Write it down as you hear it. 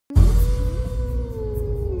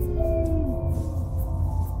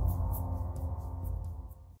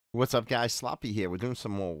What's up, guys? Sloppy here. We're doing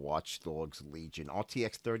some more Watch Dogs Legion.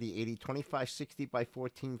 RTX 3080, 2560 by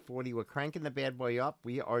 1440. We're cranking the bad boy up.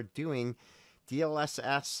 We are doing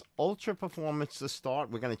DLSS Ultra Performance to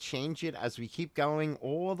start. We're going to change it as we keep going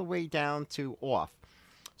all the way down to off.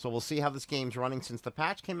 So we'll see how this game's running since the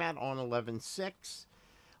patch came out on 11.6.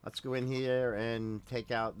 Let's go in here and take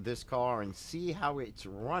out this car and see how it's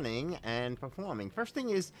running and performing. First thing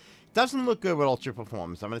is, doesn't look good with Ultra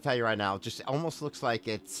Performance. I'm going to tell you right now, it just almost looks like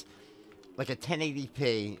it's like a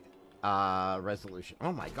 1080p resolution.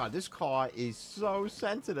 Oh my god, this car is so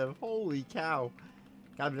sensitive. Holy cow.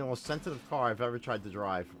 Gotta be the most sensitive car I've ever tried to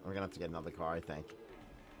drive. We're going to have to get another car, I think.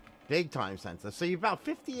 Big time sensitive. So you're about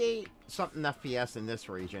 58 something FPS in this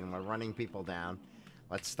region. We're running people down.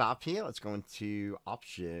 Let's stop here. Let's go into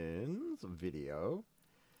options, video,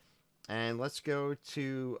 and let's go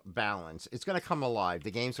to balance. It's going to come alive.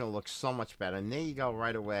 The game's going to look so much better. And there you go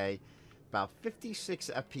right away. About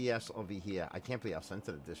 56 FPS over here. I can't believe how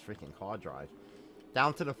sensitive this freaking car drives.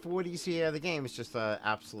 Down to the 40s here. The game is just an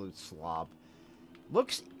absolute slob.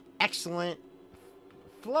 Looks excellent.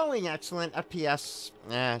 Flowing excellent. FPS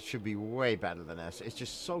should be way better than this. It's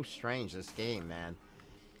just so strange, this game, man.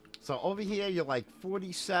 So over here, you're like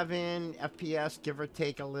 47 FPS, give or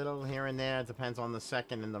take a little here and there. It depends on the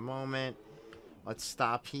second and the moment. Let's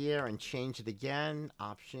stop here and change it again.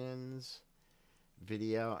 Options,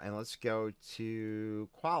 video, and let's go to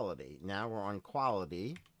quality. Now we're on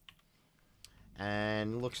quality.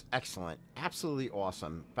 And looks excellent. Absolutely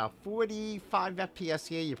awesome. About 45 FPS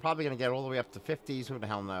here. You're probably going to get all the way up to 50s. Who the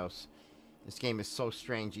hell knows? This game is so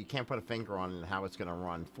strange. You can't put a finger on how it's going to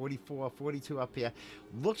run. 44, 42 up here.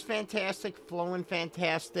 Looks fantastic. Flowing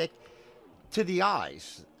fantastic. To the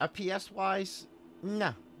eyes. FPS-wise,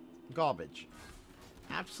 nah. Garbage.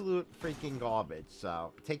 Absolute freaking garbage.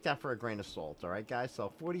 So, take that for a grain of salt. Alright, guys?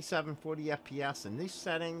 So, 47, 40 FPS in these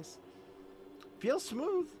settings. Feels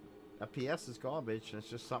smooth. FPS is garbage. It's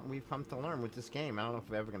just something we've come to learn with this game. I don't know if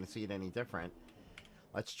we're ever going to see it any different.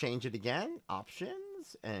 Let's change it again. Options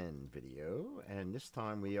and video. And this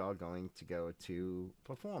time we are going to go to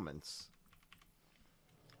performance.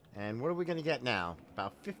 And what are we going to get now?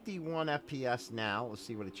 About 51 FPS now. Let's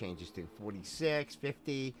see what it changes to. 46,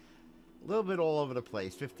 50. A little bit all over the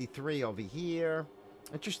place. 53 over here.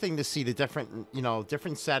 Interesting to see the different,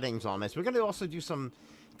 different settings on this. We're going to also do some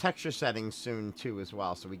texture settings soon too as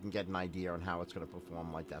well, so we can get an idea on how it's going to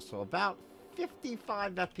perform like that. So about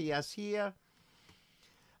 55 FPS here.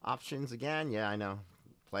 Options again. Yeah, I know.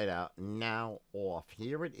 Played out. Now off.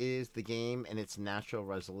 Here it is, the game in its natural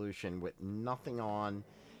resolution with nothing on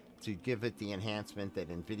to give it the enhancement that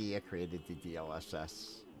Nvidia created the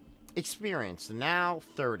DLSS experience. Now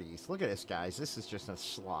 30s. Look at this, guys. This is just a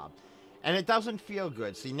slob. And it doesn't feel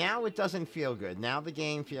good. See, now it doesn't feel good. Now the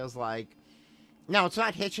game feels like... Now, it's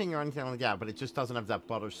not hitching or anything like that, but it just doesn't have that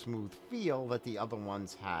butter smooth feel that the other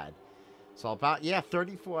ones had. So about,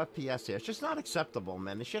 34 FPS here. It's just not acceptable,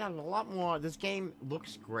 man. It should have a lot more. This game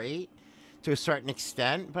looks great to a certain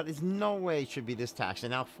extent, but there's no way it should be this taxing.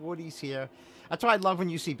 Now 40s here. That's why I love when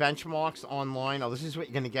you see benchmarks online. Oh, this is what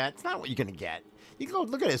you're going to get. It's not what you're going to get. You can go,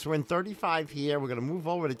 look at this. We're in 35 here. We're going to move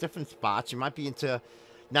over to different spots. You might be into...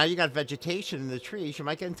 Now you got vegetation in the trees. You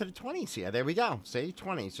might get into the 20s here. There we go. See,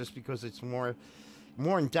 20s, just because it's more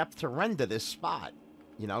in depth to render this spot.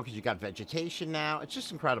 Because you got vegetation now. It's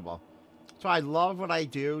just incredible. So I love what I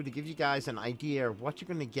do to give you guys an idea of what you're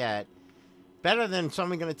going to get. Better than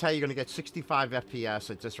someone going to tell you you're going to get 65 FPS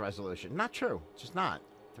at this resolution. Not true. It's just not.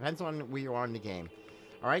 Depends on where you are in the game.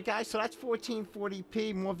 All right, guys. So that's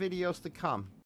 1440p. More videos to come.